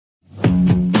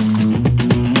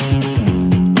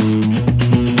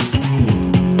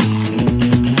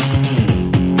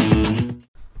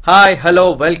Hi,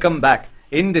 hello, welcome back.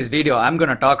 In this video, I'm going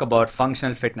to talk about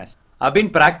functional fitness. I've been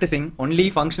practicing only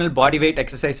functional bodyweight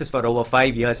exercises for over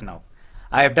 5 years now.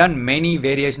 I have done many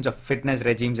variations of fitness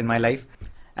regimes in my life,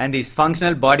 and these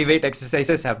functional bodyweight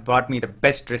exercises have brought me the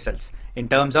best results in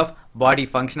terms of body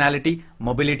functionality,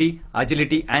 mobility,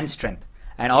 agility, and strength.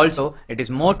 And also, it is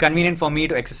more convenient for me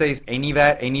to exercise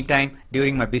anywhere, anytime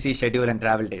during my busy schedule and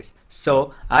travel days.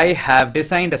 So, I have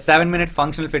designed a 7-minute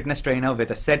functional fitness trainer with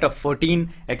a set of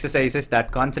 14 exercises that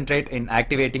concentrate in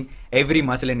activating every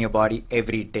muscle in your body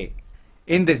every day.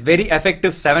 In this very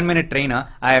effective 7-minute trainer,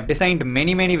 I have designed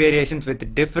many variations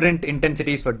with different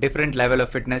intensities for different level of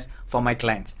fitness for my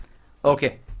clients.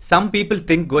 Okay, some people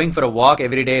think going for a walk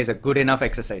every day is a good enough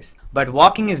exercise, but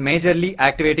walking is majorly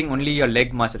activating only your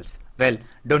leg muscles. Well,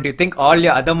 don't you think all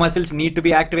your other muscles need to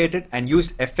be activated and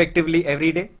used effectively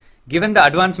every day? Given the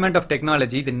advancement of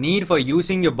technology, the need for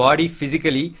using your body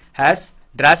physically has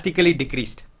drastically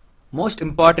decreased. Most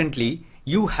importantly,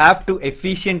 you have to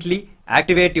efficiently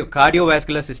activate your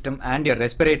cardiovascular system and your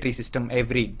respiratory system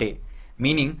every day,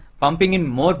 meaning pumping in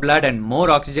more blood and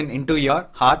more oxygen into your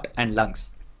heart and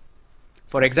lungs.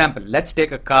 For example, let's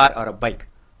take a car or a bike.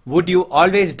 Would you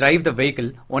always drive the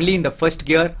vehicle only in the first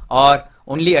gear or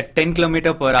only at 10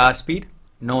 km/h speed?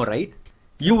 No, right?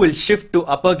 You will shift to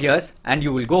upper gears and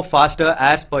you will go faster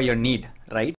as per your need,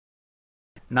 right?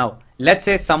 Now, let's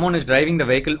say someone is driving the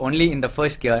vehicle only in the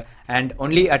first gear and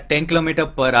only at 10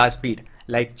 km/h speed,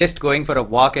 like just going for a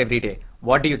walk every day.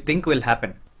 What do you think will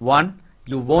happen? 1.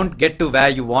 You won't get to where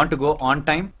you want to go on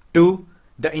time. 2.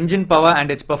 The engine power and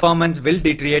its performance will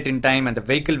deteriorate in time and the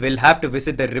vehicle will have to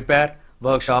visit the repair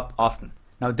workshop often.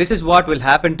 Now this is what will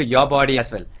happen to your body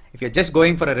as well if you're just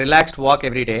going for a relaxed walk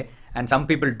every day, and some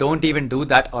people don't even do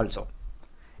that also.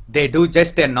 They do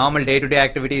just their normal day-to-day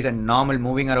activities and normal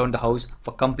moving around the house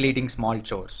for completing small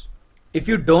chores. If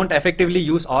you don't effectively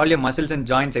use all your muscles and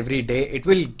joints every day, it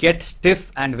will get stiff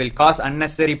and will cause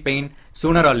unnecessary pain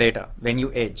sooner or later when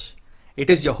you age. It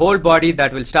is your whole body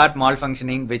that will start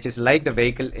malfunctioning, which is like the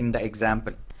vehicle in the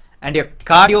example. And your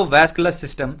cardiovascular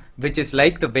system, which is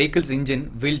like the vehicle's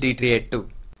engine, will deteriorate too.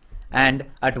 And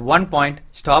at one point,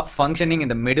 stop functioning in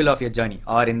the middle of your journey,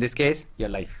 or in this case, your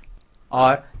life.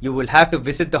 Or you will have to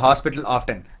visit the hospital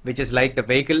often, which is like the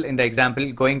vehicle in the example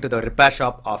going to the repair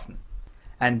shop often.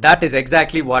 And that is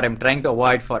exactly what I'm trying to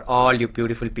avoid for all you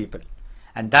beautiful people.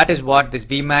 And that is what this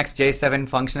Vmax J7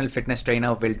 functional fitness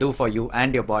trainer will do for you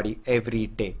and your body every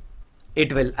day.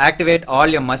 It will activate all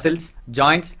your muscles,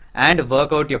 joints, and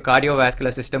work out your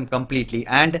cardiovascular system completely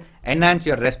and enhance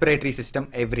your respiratory system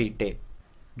every day.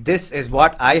 This is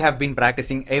what I have been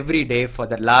practicing every day for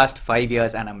the last 5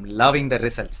 years and I'm loving the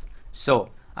results. So,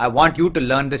 I want you to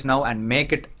learn this now and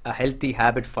make it a healthy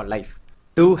habit for life.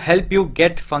 To help you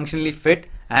get functionally fit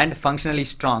and functionally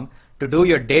strong, to do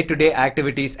your day-to-day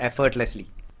activities effortlessly,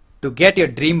 to get your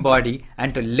dream body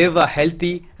and to live a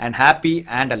healthy and happy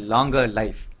and a longer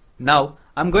life. Now,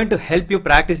 I'm going to help you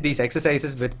practice these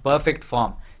exercises with perfect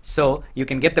form so you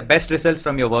can get the best results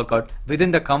from your workout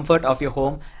within the comfort of your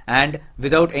home and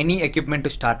without any equipment to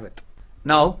start with.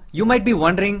 Now, you might be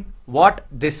wondering what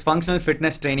this functional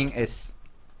fitness training is.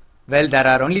 Well, there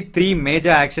are only 3 major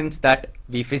actions that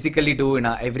we physically do in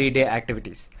our everyday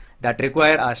activities that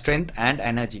require our strength and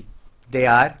energy. They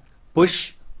are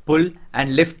push, pull,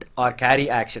 and lift or carry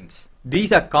actions.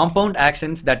 These are compound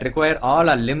actions that require all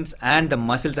our limbs and the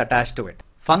muscles attached to it.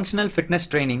 Functional fitness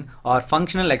training or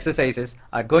functional exercises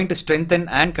are going to strengthen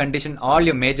and condition all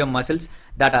your major muscles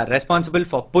that are responsible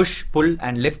for push, pull,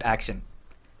 and lift action.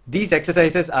 These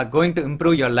exercises are going to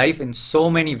improve your life in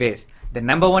so many ways. The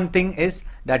number one thing is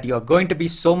that you are going to be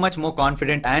so much more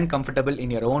confident and comfortable in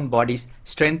your own body's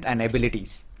strength and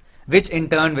abilities, which in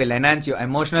turn will enhance your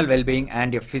emotional well-being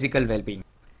and your physical well-being.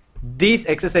 These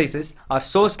exercises are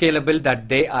so scalable that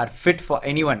they are fit for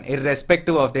anyone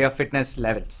irrespective of their fitness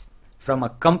levels. From a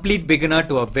complete beginner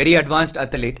to a very advanced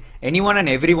athlete, anyone and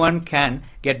everyone can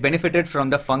get benefited from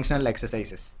the functional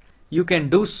exercises. You can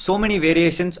do so many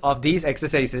variations of these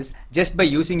exercises just by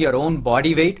using your own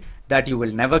body weight that you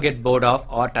will never get bored of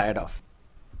or tired of.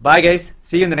 Bye guys,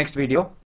 see you in the next video.